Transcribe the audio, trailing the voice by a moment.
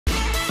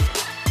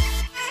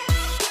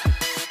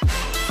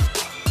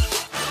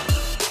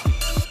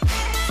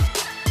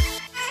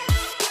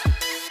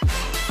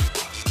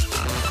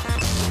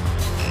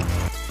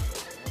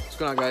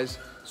going on, guys?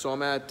 So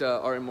I'm at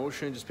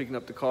ArtInMotion, just picking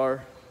up the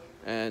car,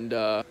 and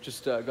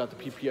just got the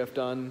PPF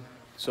done.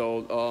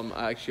 So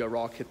I actually, a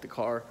rock hit the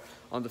car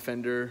on the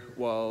fender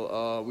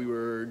while we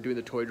were doing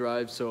the toy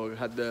drive, so I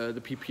had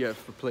the PPF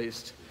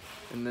replaced.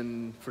 And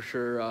then for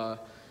sure,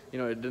 you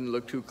know, it didn't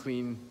look too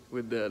clean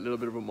with a little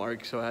bit of a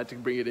mark, so I had to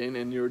bring it in,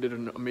 and Nero did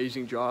an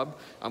amazing job.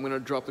 I'm gonna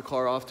drop the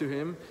car off to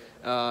him,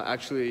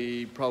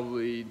 actually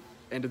probably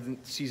end of the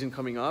season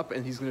coming up,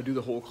 and he's gonna do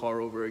the whole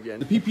car over again.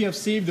 The PPF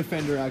saved the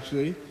fender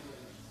actually.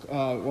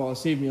 Well, it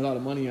saved me a lot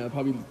of money,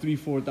 probably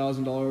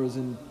 $3,000–4,000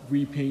 in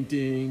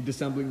repainting,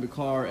 disassembling the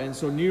car. And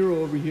so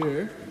Nero over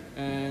here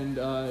and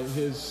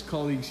his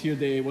colleagues here,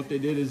 what they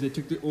did is they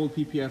took the old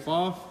PPF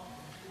off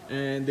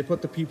and they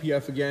put the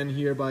PPF again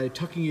here by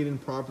tucking it in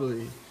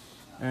properly.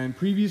 And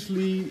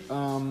previously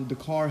the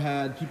car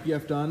had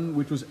PPF done,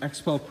 which was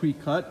Expel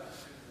pre-cut,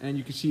 and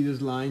you can see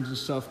there's lines and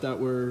stuff that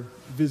were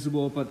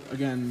visible, but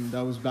again,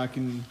 that was back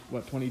in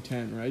what,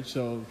 2010, right?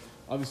 So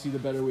obviously the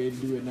better way to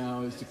do it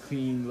now is to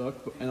clean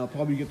look, and I'll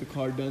probably get the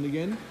car done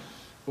again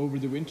over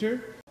the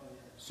winter.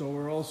 So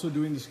we're also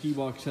doing the ski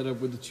box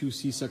setup with the 2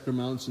 C-sector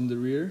mounts in the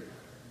rear,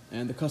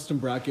 and the custom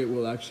bracket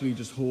will actually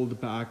just hold the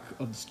back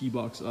of the ski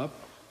box up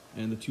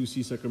and the 2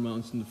 C-sector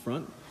mounts in the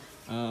front.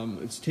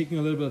 It's taking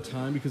a little bit of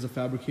time because the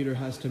fabricator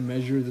has to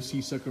measure the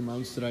C-sector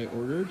mounts that I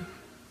ordered,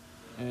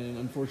 and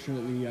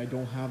unfortunately I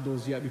don't have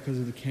those yet because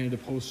of the Canada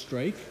Post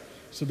strike.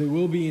 So they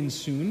will be in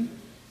soon,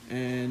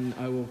 and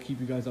I will keep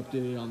you guys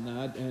updated on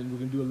that. And we're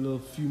gonna do a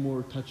few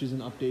more touches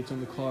and updates on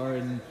the car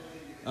and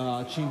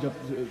change up,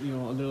 you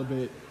know, a little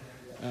bit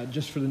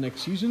just for the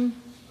next season.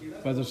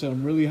 But as I said,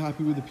 I'm really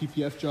happy with the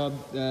PPF job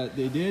that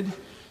they did.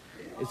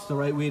 It's the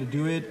right way to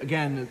do it.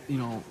 Again, you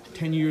know,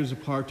 10 years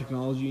apart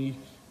technology,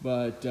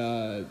 but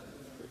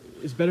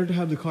it's better to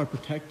have the car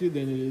protected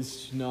than it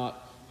is to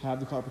not have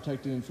the car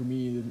protected. And for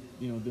me,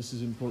 you know, this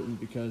is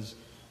important because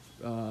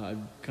I've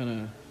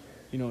kind of,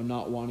 you know,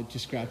 not wanted to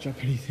scratch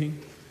up anything.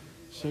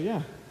 So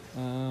yeah,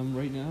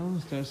 right now,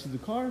 the status of the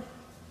car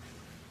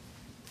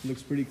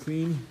looks pretty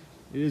clean.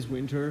 It is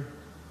winter,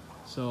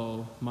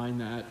 so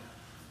mind that.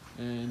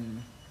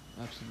 And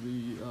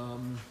absolutely, you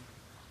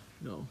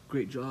know,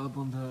 great job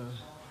on the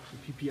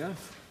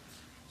PPF.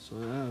 So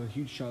yeah, a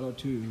huge shout out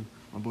to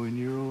my boy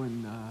Nero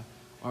and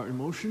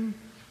ArtInMotion.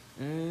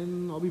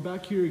 And I'll be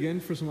back here again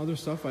for some other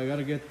stuff. I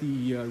gotta get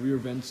the rear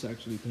vents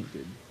actually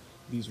painted.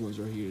 These ones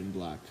are here in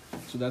black.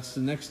 So that's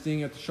the next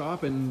thing at the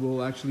shop, and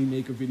we'll actually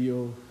make a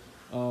video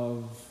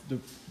of the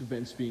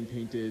vents being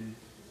painted.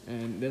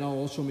 And then I'll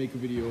also make a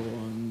video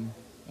on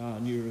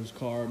Nero's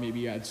car,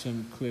 maybe add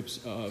some clips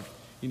of,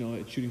 you know,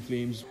 it shooting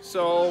flames.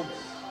 So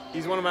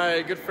he's one of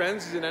my good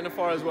friends. He's an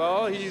NFR as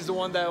well. He's the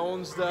one that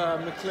owns the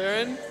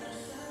McLaren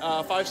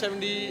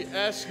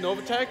 570S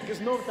Novatec. It's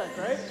Novatec,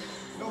 right?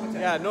 Novatec.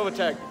 Yeah,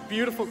 Novatec.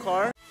 Beautiful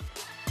car.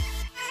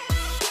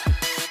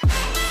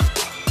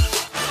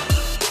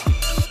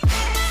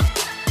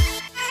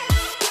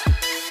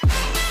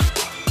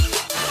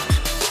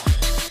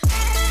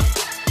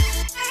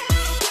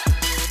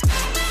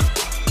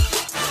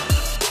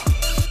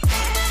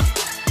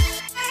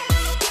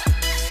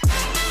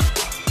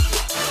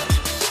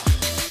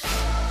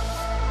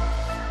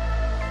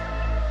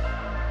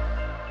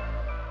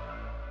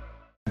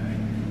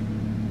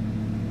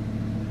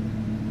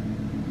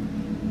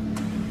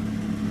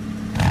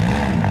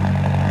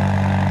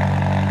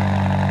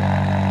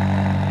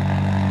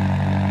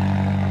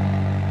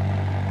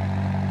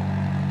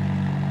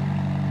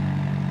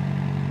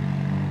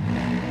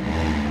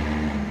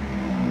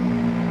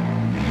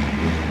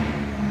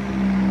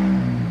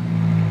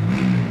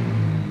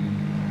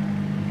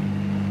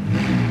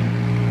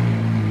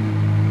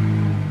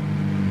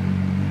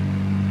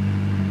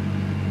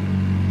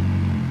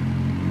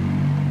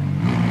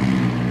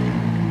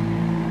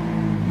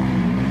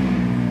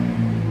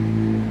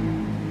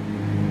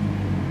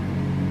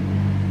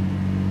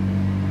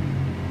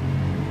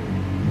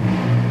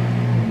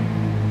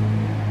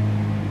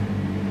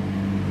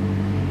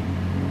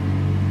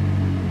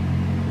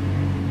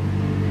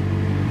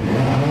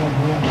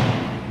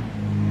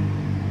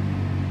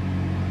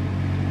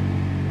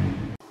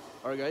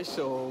 Alright guys,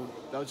 so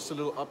that was just a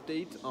little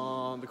update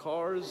on the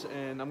cars,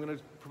 and I'm going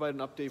to provide an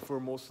update for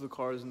most of the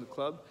cars in the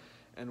club,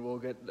 and we'll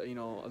get, you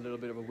know, a little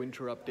bit of a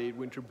winter update,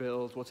 winter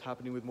builds, what's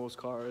happening with most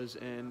cars,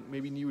 and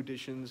maybe new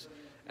additions,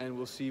 and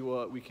we'll see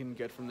what we can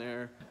get from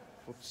there.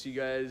 Hope to see you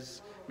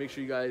guys. Make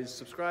sure you guys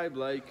subscribe,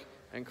 like,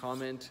 and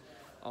comment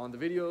on the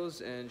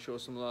videos, and show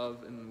some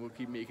love, and we'll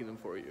keep making them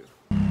for you.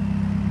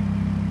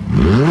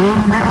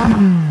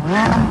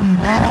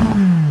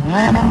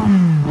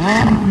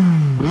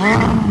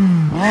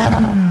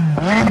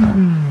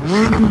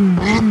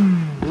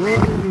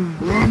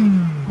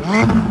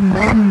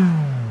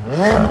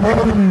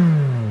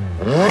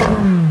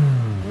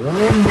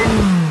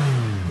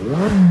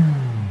 What?